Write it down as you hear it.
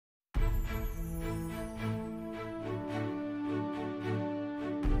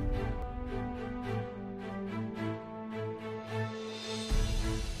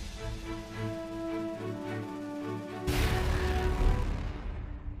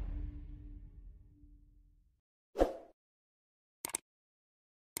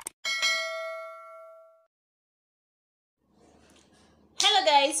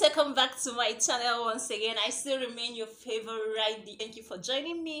guys, welcome back to my channel once again. I still remain your favorite. Thank you for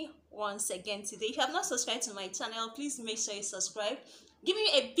joining me once again today. If you have not subscribed to my channel, please make sure you subscribe. Give me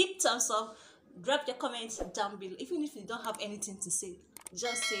a big thumbs up. Drop your comments down below. Even if you don't have anything to say,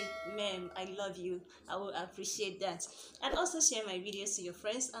 just say, "Ma'am, I love you." I will appreciate that. And also share my videos to your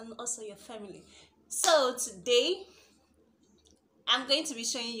friends and also your family. So today I'm going to be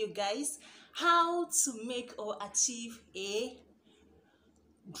showing you guys how to make or achieve a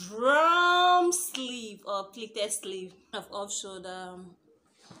drum sleeve or pleated sleeve of off-shoulder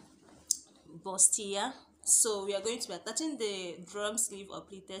bustier. So we are going to be attaching the drum sleeve or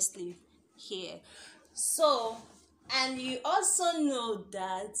pleated sleeve here. So, and you also know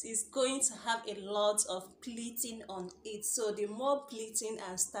that it's going to have a lot of pleating on it. So the more pleating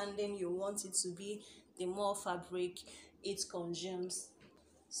and standing you want it to be, the more fabric it consumes.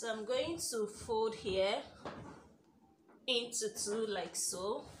 So I'm going to fold here into two like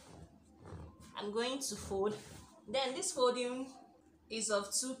so. I'm going to fold. Then this folding is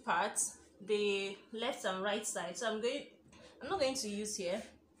of two parts, the left and right side. So I'm not going to use here.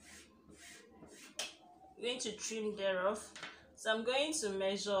 I'm going to trim thereof. So I'm going to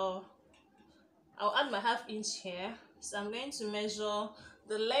measure, I'll add my ½ inch here. So I'm going to measure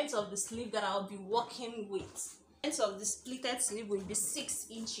the length of the sleeve that I'll be working with. The length of this pleated sleeve will be 6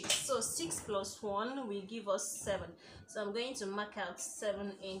 inches. So 6 plus 1 will give us 7. So I'm going to mark out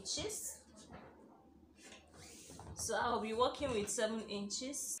 7 inches. So I'll be working with 7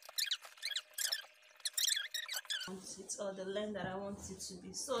 inches. It's all the length that I want it to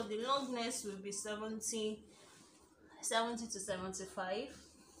be. So the longness will be 70 to 75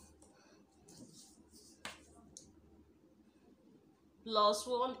 plus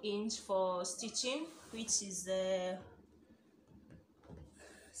 1 inch for stitching, which is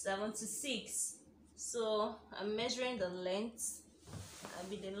 76. So I'm measuring the length, I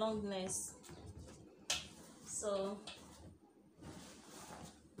mean the longness. So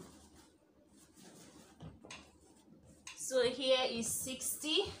here is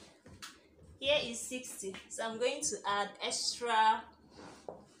 60. Here is 60. So I'm going to add extra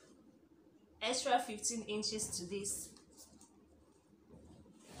 15 inches to this.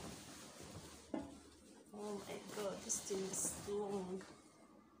 Oh my god, this thing is long.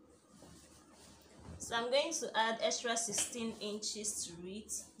 So I'm going to add extra 16 inches to it.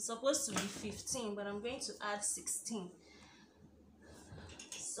 It's supposed to be 15, but I'm going to add 16.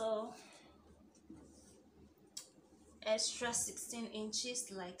 So extra 16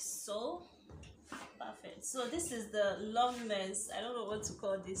 inches like so. Perfect. So this is the longness. I don't know what to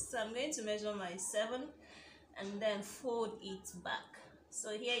call this. So I'm going to measure my 7 and then fold it back.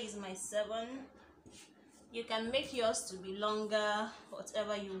 So here is my 7. You can make yours to be longer,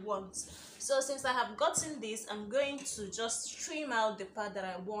 whatever you want. So since I have gotten this, I'm going to just trim out the part that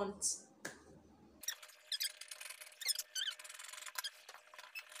I want.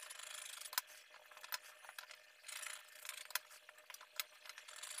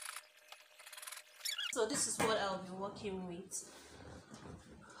 So this is what I'll be working with.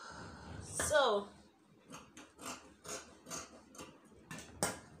 So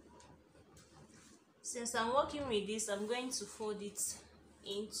since I'm working with this, I'm going to fold it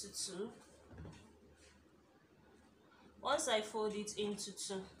into 2. Once I fold it into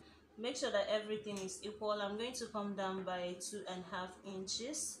 2, make sure that everything is equal. I'm going to come down by 2.5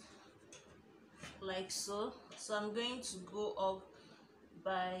 inches like so. So I'm going to go up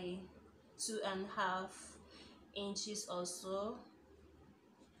by 2.5 inches or so.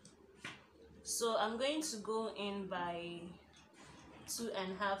 So I'm going to go in by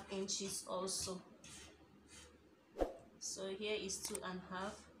 2.5 inches also. So here is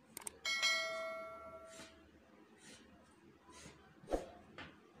 2.5.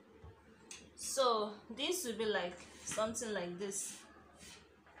 So this will be like something like this.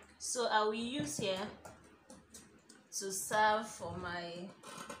 So I will use here to serve for my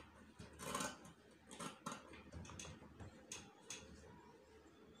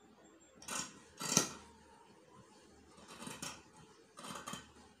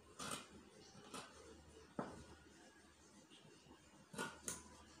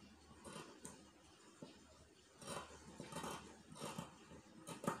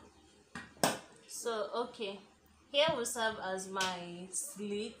okay, here will serve as my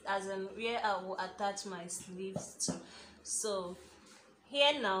sleeve, as in where I will attach my sleeves to. So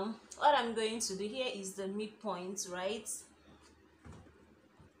here now, what I'm going to do here is the midpoint, right?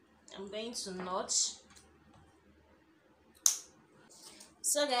 I'm going to notch.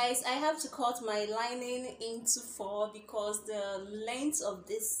 So guys, I have to cut my lining into 4 because the length of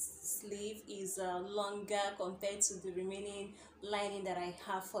this sleeve is longer compared to the remaining lining that I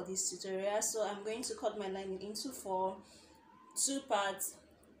have for this tutorial. So I'm going to cut my lining into 4, 2 parts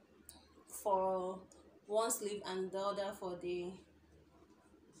for one sleeve and the other for the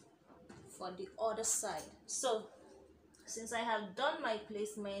other side. So since I have done my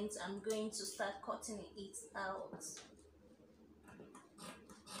placement, I'm going to start cutting it out.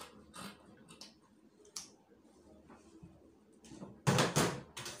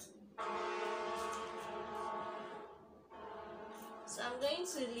 So I'm going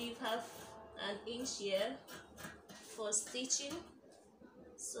to leave half an inch here for stitching.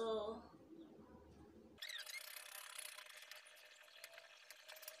 So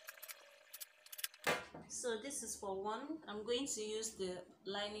this is for one. I'm going to use the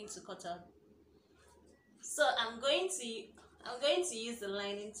lining to cut out. So I'm going to use the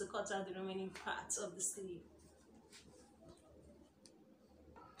lining to cut out the remaining parts of the sleeve.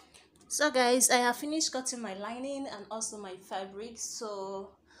 So guys, I have finished cutting my lining and also my fabric.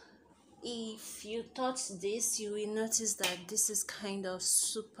 So if you touch this, you will notice that this is kind of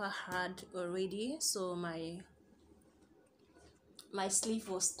super hard already. So my sleeve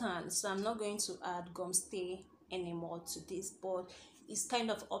was tan, so I'm not going to add gum stay anymore to this, but it's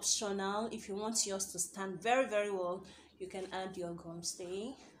kind of optional. If you want yours to stand very very well, you can add your gum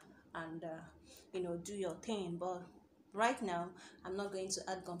stay and do your thing, but right now I'm not going to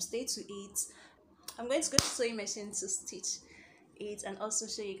add gum stay to it. I'm going to go to sewing machine to stitch it and also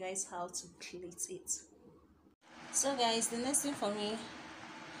show you guys how to pleat it. So guys, the next thing for me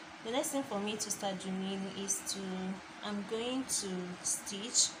to start doing is I'm going to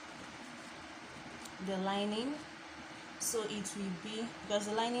stitch the lining. So it will be, because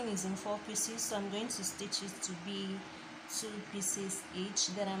the lining is in 4 pieces, so I'm going to stitch it to be 2 pieces each.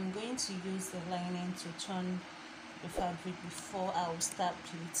 Then I'm going to use the lining to turn the fabric before I will start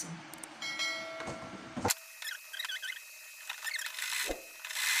pleating.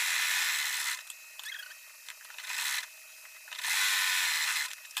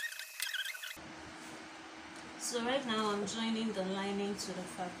 So right now I'm joining the lining to the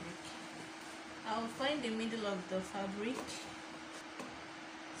fabric. I will find the middle of the fabric,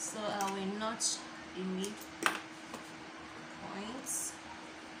 so I will notch the mid points.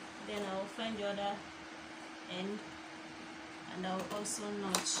 Then I will find the other end and I will also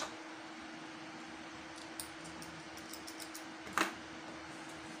notch.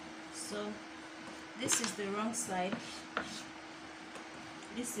 So this is the wrong side,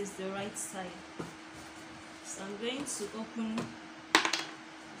 this is the right side. So I'm going to open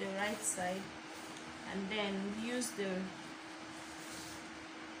the right side and then use the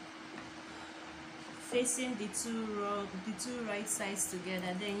facing the two right sides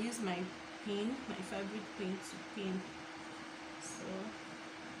together, then use my fabric pin to pin. So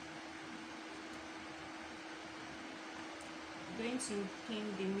I'm going to pin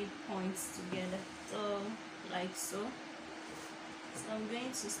the midpoints together, so like so. So I'm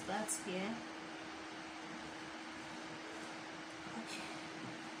going to start here.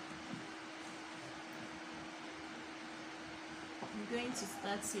 I'm going to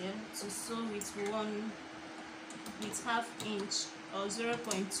start here to sew with half inch or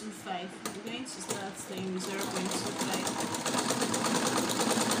 0.25. I'm going to start sewing with 0.25.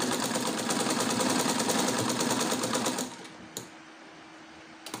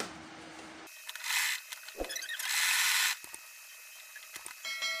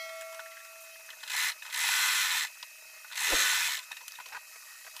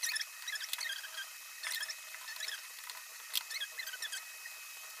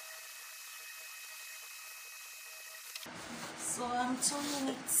 So I'm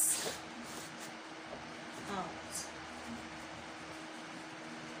turning it out.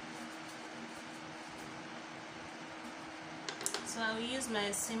 So I will use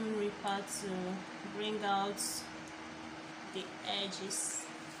my seam ripper to bring out the edges.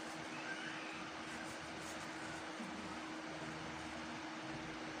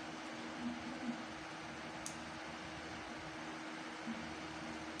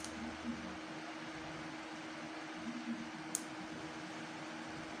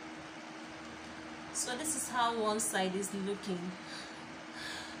 So this is how one side is looking,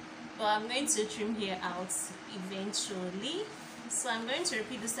 but I'm going to trim here out eventually. So I'm going to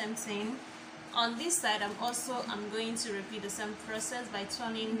repeat the same thing on this side. I'm going to repeat the same process by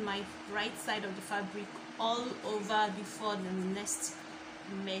turning my right side of the fabric all over before the next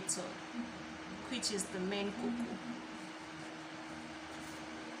method, which is the main cocoa.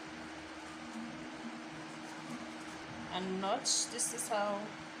 and notch. This is how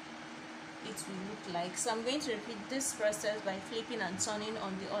it will look like. So I'm going to repeat this process by flipping and turning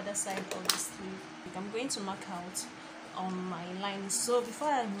on the other side of the sleeve. I'm going to mark out on my line. So before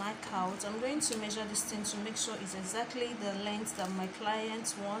I mark out, I'm going to measure this thing to make sure it's exactly the length that my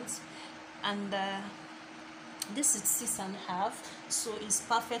client wants, and this is 6.5, so it's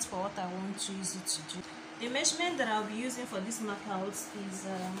perfect for what I want to use it to do. The measurement that I'll be using for this mark out is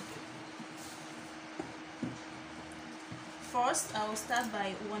first I will start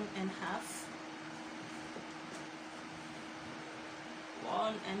by 1.5.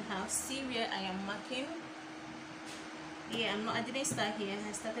 1.5. See where I am marking. Yeah, I didn't start here.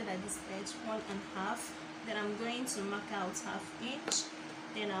 I started at this edge. 1.5. Then I'm going to mark out 1/2 inch.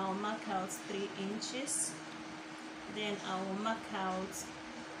 Then I'll mark out 3 inches. Then I will mark out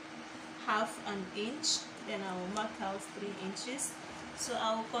 1/2 inch. Then I will mark out 3 inches. So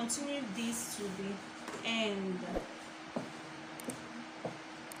I will continue this to the end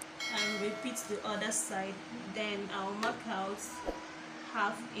and repeat the other side. Then I will mark out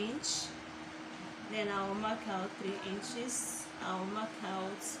 1/2 inch. Then I will mark out 3 inches. I will mark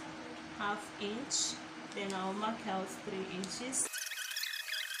out 1/2 inch. Then I will mark out 3 inches.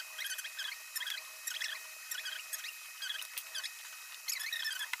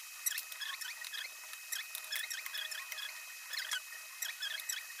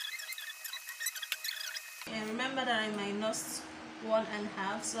 And remember that I minus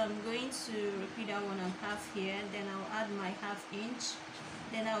 1.5, so I'm going to repeat that 1.5 here. Then I'll add my 1/2 inch.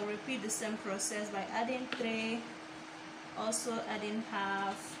 Then I'll repeat the same process by adding 3, also adding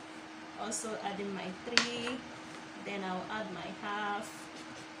 1/2, also adding my 3. Then I'll add my 1/2,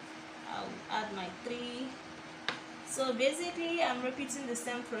 I'll add my 3. So basically I'm repeating the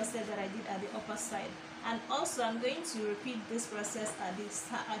same process that I did at the upper side, and also I'm going to repeat this process at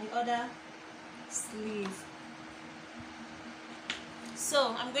the other sleeve.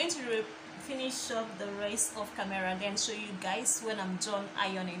 So I'm going to finish up the rest of camera, then show you guys when I'm done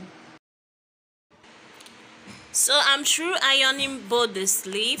ironing. So I'm through ironing both the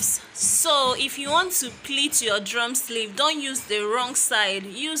sleeves. So if you want to pleat your drum sleeve, don't use the wrong side,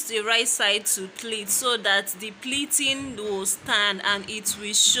 use the right side to pleat, so that the pleating will stand and it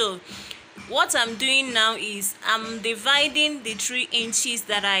will show. What I'm doing now is I'm dividing the 3 inches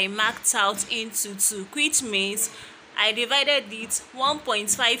that I marked out into 2, which means I divided it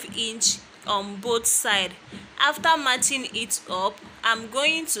 1.5 inch on both sides. After matching it up, I'm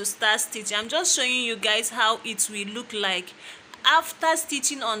going to start stitching. I'm just showing you guys how it will look like. After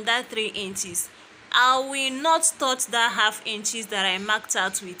stitching on that 3 inches, I will not touch that 1/2 inches that I marked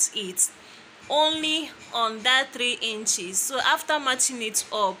out with it, only on that 3 inches. So after matching it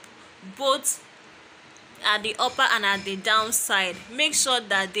up, both at the upper and at the down side, make sure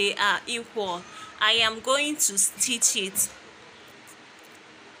that they are equal. I am going to stitch it.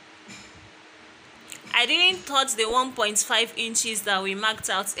 I didn't touch the 1.5 inches that we marked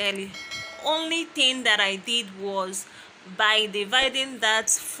out earlier. Only thing that I did was by dividing that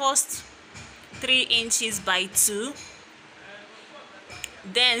first 3 inches by 2,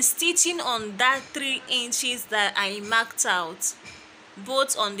 then stitching on that 3 inches that I marked out,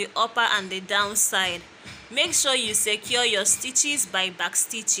 both on the upper and the down side. Make sure you secure your stitches by back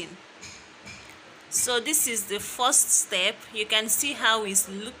stitching. So this is the first step. You can see how it's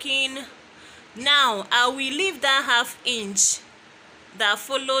looking. Now I will leave that 1/2 inch that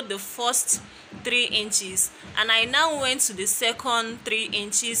followed the first 3 inches, and I now went to the second 3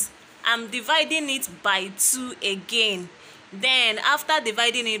 inches. I'm dividing it by 2 again. Then after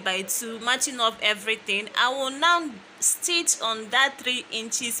dividing it by 2, matching up everything, I will now stitch on that 3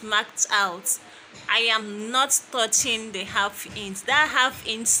 inches marked out. I am not touching the 1/2 inch. That 1/2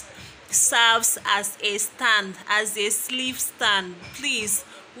 inch serves as a stand, as a sleeve stand. Please,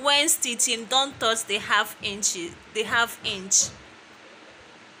 when stitching, don't touch the 1/2 inch.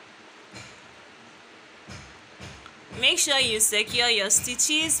 Make sure you secure your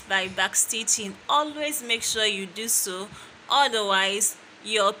stitches by back stitching. Always make sure you do so, otherwise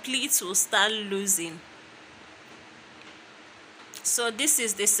your pleats will start losing. So this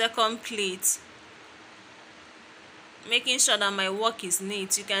is the second pleat. Making sure that my work is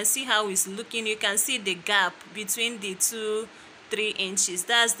neat. You can see how it's looking. You can see the gap between the 3 inches.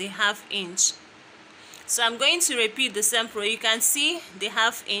 That's the 1/2 inch. So I'm going to repeat the same process. You can see the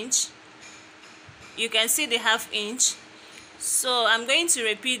 1/2 inch. You can see the 1/2 inch. So I'm going to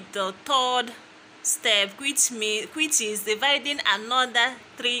repeat the third step, which is dividing another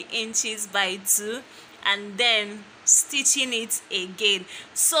 3 inches by 2 and then stitching it again.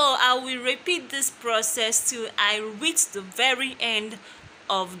 So I will repeat this process till I reach the very end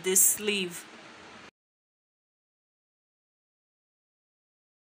of the sleeve.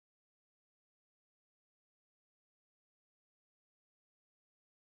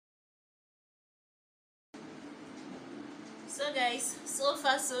 So guys, so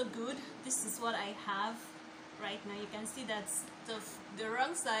far so good. This is what I have right now. You can see that the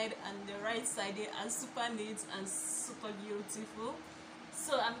wrong side and the right side, they are super neat and super beautiful.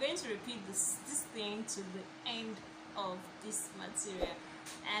 So I'm going to repeat this thing to the end of this material,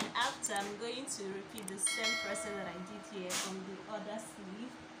 and after I'm going to repeat the same process that I did here on the other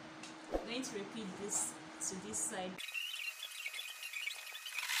sleeve. I'm going to repeat this to this side.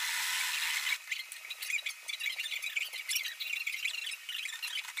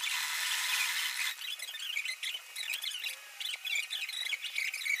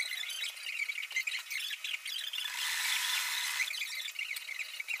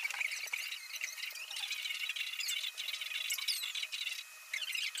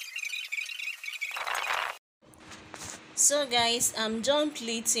 So guys, I'm done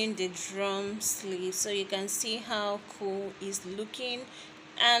pleating the drum sleeve, so you can see how cool it's looking.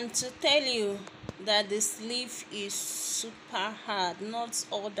 And to tell you that the sleeve is super hard, not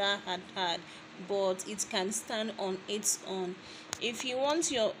all that hard, but it can stand on its own. If you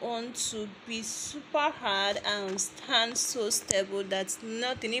want your own to be super hard and stand so stable that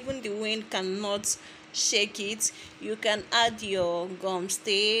nothing, even the wind cannot shake it, you can add your gum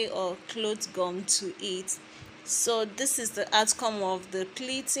stay or cloth gum to it. So this is the outcome of the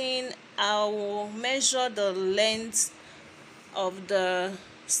pleating. I will measure the length of the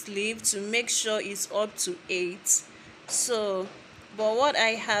sleeve to make sure it's up to 8. So but what I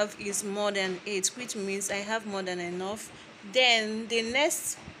have is more than 8, which means I have more than enough. Then the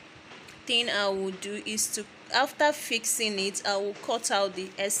next thing I will do is to, after fixing it, I will cut out the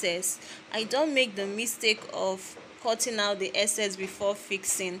excess. I don't make the mistake of cutting out the excess before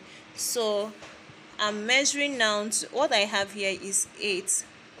fixing. So I'm measuring now. What I have here is 8,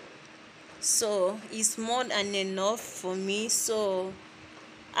 so it's more than enough for me. So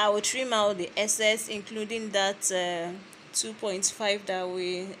I will trim out the excess, including that 2.5 that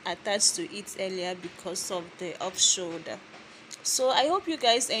we attached to it earlier because of the off shoulder. So I hope you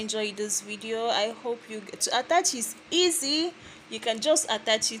guys enjoyed this video. I hope you get to attach is easy. You can just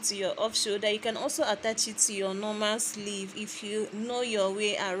attach it to your off shoulder. You can also attach it to your normal sleeve if you know your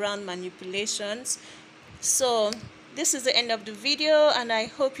way around manipulations. So this is the end of the video, and I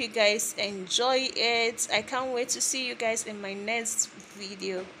hope you guys enjoy it. I can't wait to see you guys in my next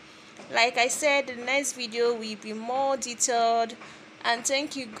video. Like I said, the next video will be more detailed, and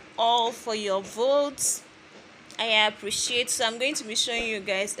thank you all for your votes. I appreciate. So I'm going to be showing you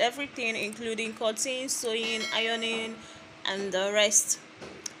guys everything, including cutting, sewing, ironing, and the rest.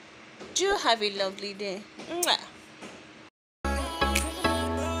 Do have a lovely day. Mwah.